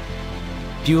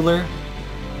 Bueller?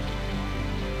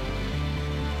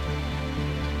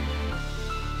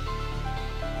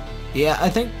 Yeah, I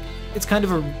think it's kind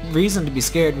of a reason to be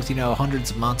scared with, you know,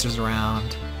 hundreds of monsters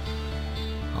around.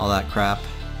 All that crap.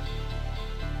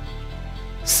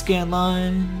 Scan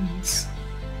lines.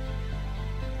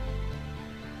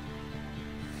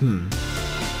 We're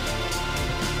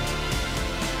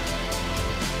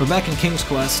back in King's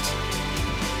Quest.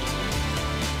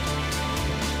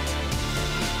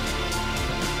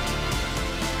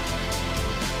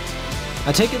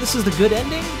 I take it this is the good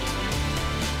ending?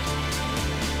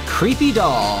 Creepy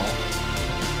doll.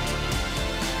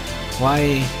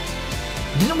 Why...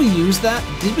 Didn't we use that?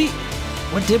 Did we?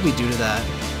 What did we do to that?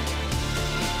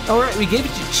 Oh right, we gave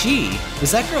it to Chi.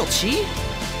 Was that girl Chi?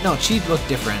 No, Chi looked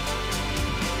different.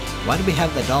 Why did we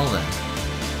have that doll then?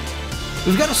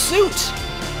 We've got a suit!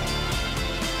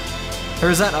 Or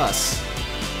is that us?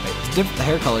 Wait, the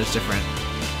hair color is different.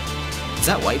 Is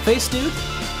that Whiteface, dude?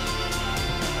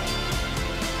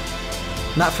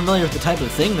 Not familiar with the type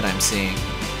of thing that I'm seeing.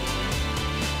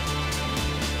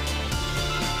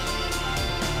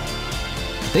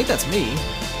 I think that's me.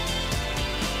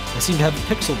 I seem to have a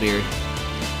pixel beard.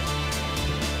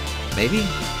 Maybe?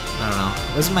 I don't know.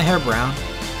 Isn't my hair brown?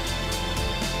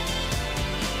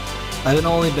 I've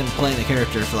only been playing the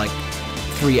character for like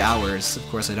 3 hours. Of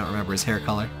course I don't remember his hair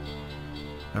color.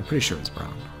 I'm pretty sure it's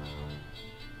brown.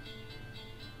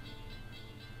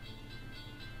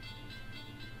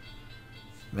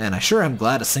 Man, I sure am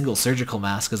glad a single surgical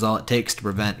mask is all it takes to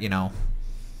prevent, you know,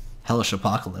 hellish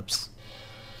apocalypse.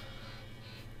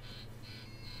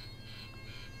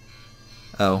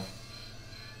 Oh.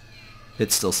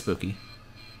 It's still spooky.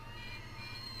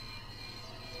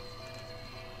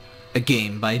 A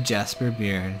game by Jasper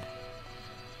Bjorn.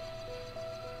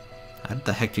 How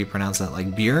the heck do you pronounce that?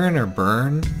 Like Bjorn or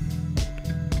Burn?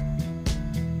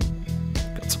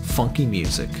 Got some funky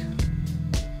music.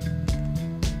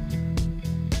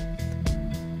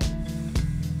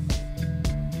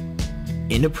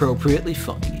 Inappropriately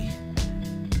funky.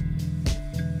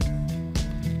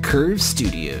 Curve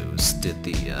Studios did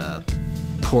the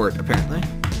port, apparently.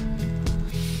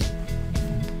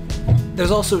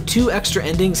 There's also 2 extra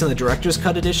endings in the Director's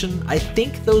Cut edition. I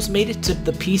think those made it to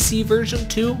the PC version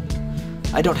too.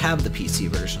 I don't have the PC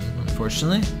version,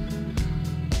 unfortunately.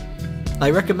 I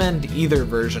recommend either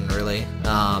version, really.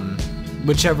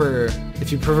 Whichever,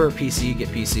 if you prefer PC, get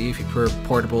PC. If you prefer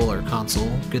portable or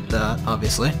console, get that,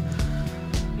 obviously.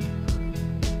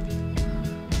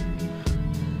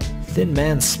 Thin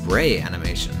Man spray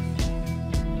animation.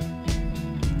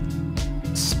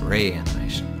 Spray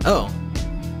animation. Oh!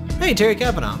 Hey, Terry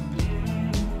Kavanaugh!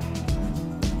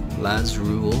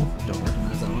 Lazrule. Don't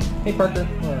recognize that one. Hey, Parker.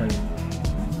 Where are you?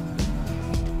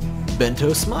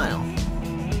 Bento Smile.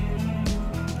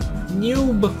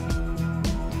 Noob!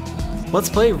 Let's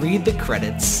play Read the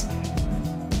Credits.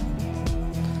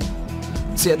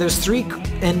 So yeah, there's 3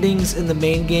 endings in the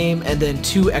main game, and then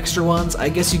 2 extra ones. I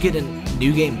guess you get in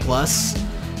New Game Plus.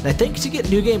 And I think to get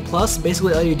New Game Plus,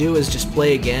 basically all you do is just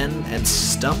play again, and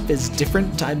stuff is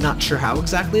different. I'm not sure how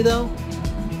exactly, though.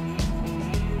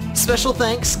 Special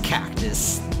thanks,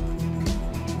 Cactus.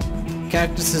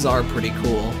 Cactuses are pretty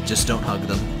cool, just don't hug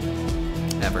them.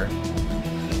 Ever.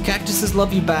 Cactuses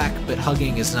love you back, but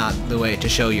hugging is not the way to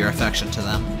show your affection to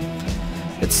them.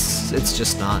 It's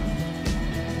just not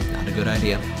a good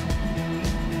idea.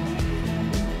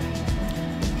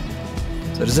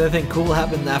 So does anything cool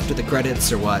happen after the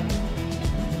credits or what?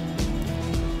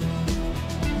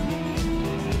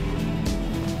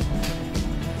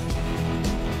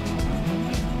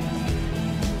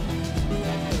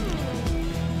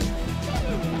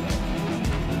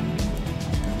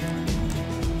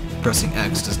 Pressing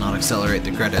X does not accelerate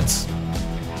the credits.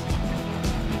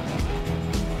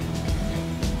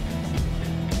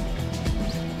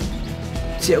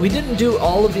 So yeah, we didn't do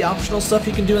all of the optional stuff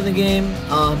you can do in the game.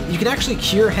 You can actually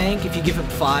cure Hank if you give him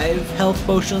 5 health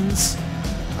potions.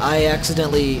 I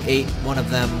accidentally ate one of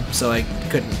them, so I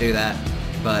couldn't do that.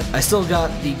 But I still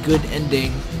got the good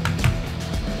ending.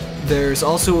 There's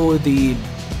also the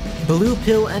blue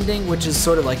pill ending, which is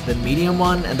sort of like the medium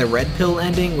one, and the red pill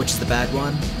ending, which is the bad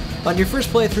one. On your first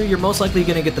playthrough, you're most likely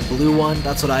going to get the blue one.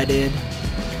 That's what I did.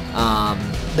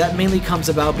 That mainly comes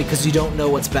about because you don't know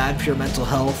what's bad for your mental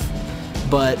health.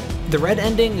 But the red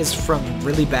ending is from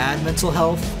really bad mental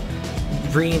health,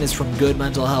 green is from good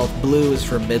mental health, blue is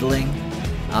from middling.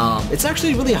 It's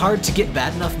actually really hard to get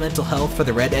bad enough mental health for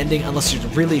the red ending unless you're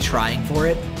really trying for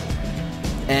it.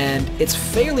 And it's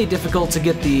fairly difficult to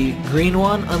get the green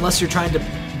one unless you're trying to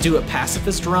do a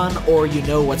pacifist run or you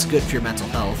know what's good for your mental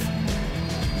health.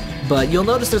 But you'll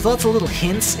notice there's lots of little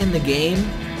hints in the game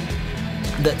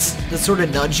that sort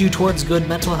of nudge you towards good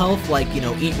mental health, like, you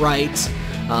know, eat right,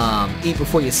 eat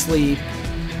before you sleep,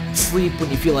 sleep when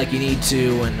you feel like you need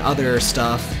to, and other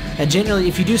stuff. And generally,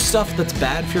 if you do stuff that's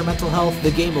bad for your mental health,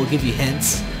 the game will give you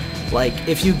hints. Like,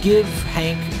 if you give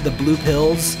Hank the blue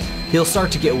pills, he'll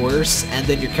start to get worse, and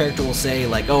then your character will say,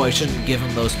 like, oh, I shouldn't give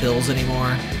him those pills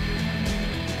anymore.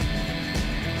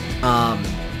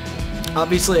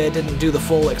 Obviously, I didn't do the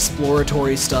full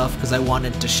exploratory stuff, because I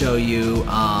wanted to show you,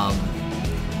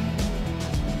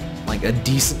 like, a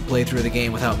decent playthrough of the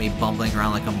game without me bumbling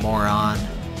around like a moron.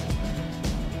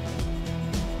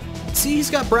 See,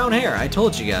 he's got brown hair. I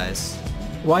told you guys.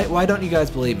 Why don't you guys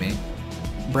believe me?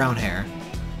 Brown hair.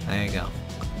 There you go.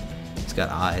 He's got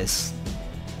eyes.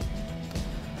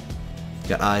 He's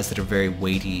got eyes that are very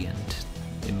weighty and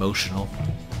emotional.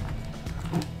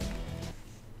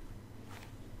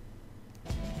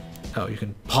 Oh, you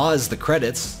can pause the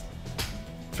credits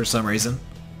for some reason.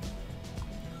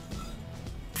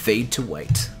 Fade to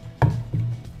white.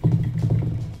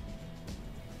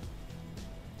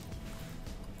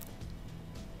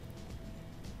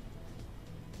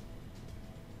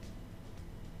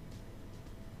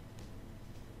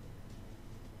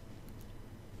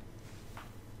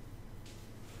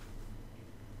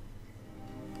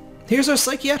 Here's our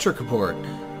psychiatric report.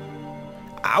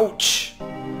 Ouch!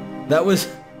 That was...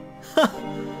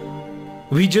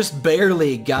 We just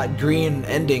barely got green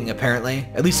ending, apparently.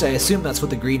 At least I assume that's what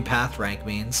the green path rank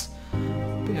means.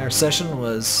 Our session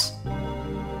was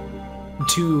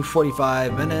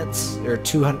 2:45 minutes, or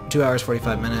 2 hours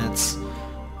 45 minutes.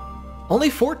 Only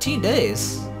 14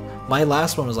 days. My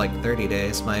last one was like 30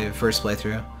 days, my first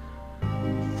playthrough.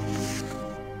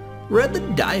 Read the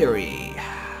diary.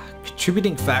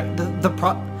 Contributing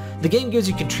the game gives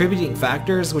you contributing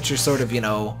factors, which are sort of, you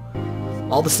know,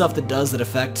 all the stuff that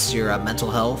affects your mental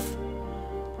health.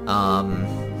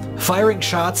 Firing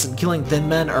shots and killing thin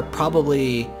men are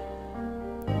probably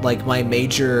like my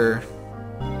major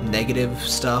negative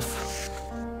stuff.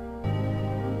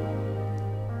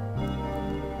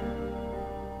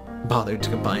 Bothered to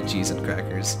combine cheese and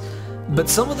crackers. But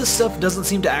some of the stuff doesn't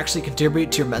seem to actually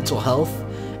contribute to your mental health,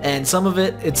 and some of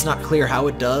it, it's not clear how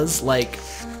it does. Like,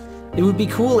 it would be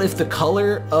cool if the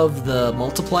color of the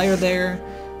multiplier there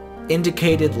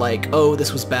indicated like, oh,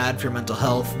 this was bad for your mental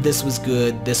health, this was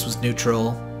good, this was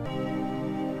neutral.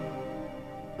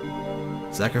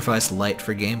 Sacrifice light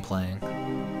for game playing.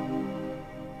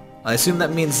 I assume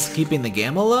that means keeping the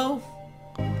gamma low?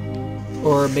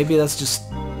 Or maybe that's just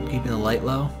keeping the light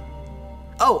low?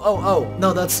 Oh,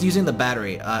 no, that's using the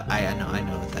battery. I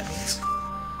know what that means.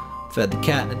 Fed the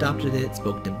cat and adopted it,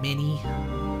 spoke to Minnie.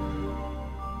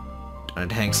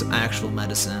 Donate Hank some actual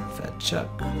medicine, fed Chuck.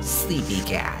 Sleepy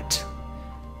cat.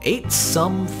 Ate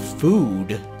some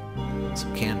food.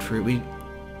 Some canned fruit. We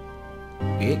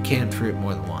ate canned fruit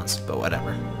more than once, but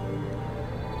whatever.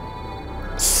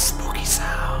 Spooky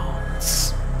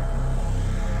sounds.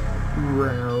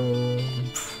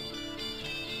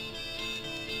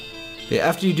 Yeah,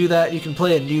 after you do that, you can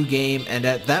play a new game, and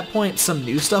at that point, some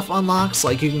new stuff unlocks.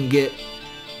 Like, you can get...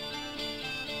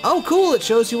 Oh, cool! It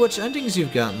shows you which endings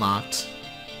you've got unlocked.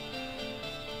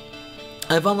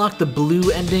 I've unlocked the blue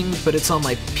ending, but it's on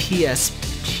my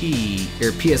PSP,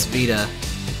 or PS Vita.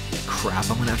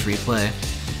 Crap, I'm gonna have to replay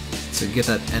to get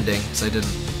that ending, because I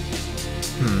didn't...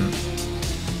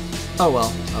 Oh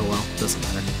well, doesn't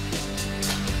matter.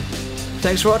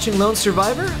 Thanks for watching Lone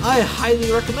Survivor. I highly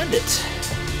recommend it.